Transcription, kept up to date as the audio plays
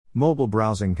Mobile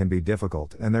browsing can be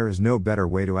difficult, and there is no better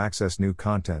way to access new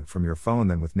content from your phone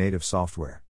than with native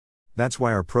software. That's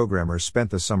why our programmers spent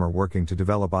the summer working to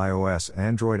develop iOS and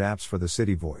Android apps for the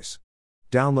City Voice.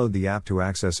 Download the app to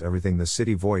access everything the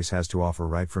City Voice has to offer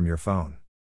right from your phone.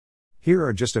 Here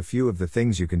are just a few of the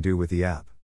things you can do with the app.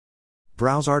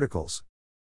 Browse articles.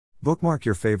 Bookmark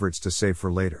your favorites to save for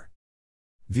later.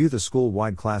 View the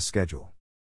school-wide class schedule.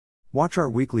 Watch our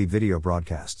weekly video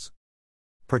broadcasts.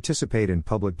 Participate in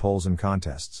public polls and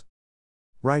contests.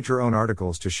 Write your own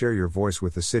articles to share your voice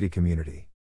with the city community.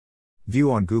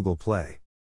 View on Google Play.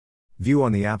 View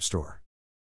on the App Store.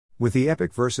 With the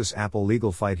Epic versus Apple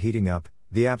legal fight heating up,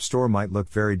 the App Store might look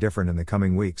very different in the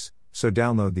coming weeks, so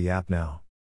download the app now.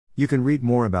 You can read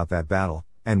more about that battle,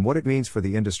 and what it means for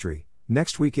the industry,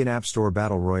 next week in App Store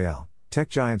Battle Royale, tech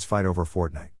giants fight over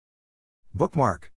Fortnite. Bookmark.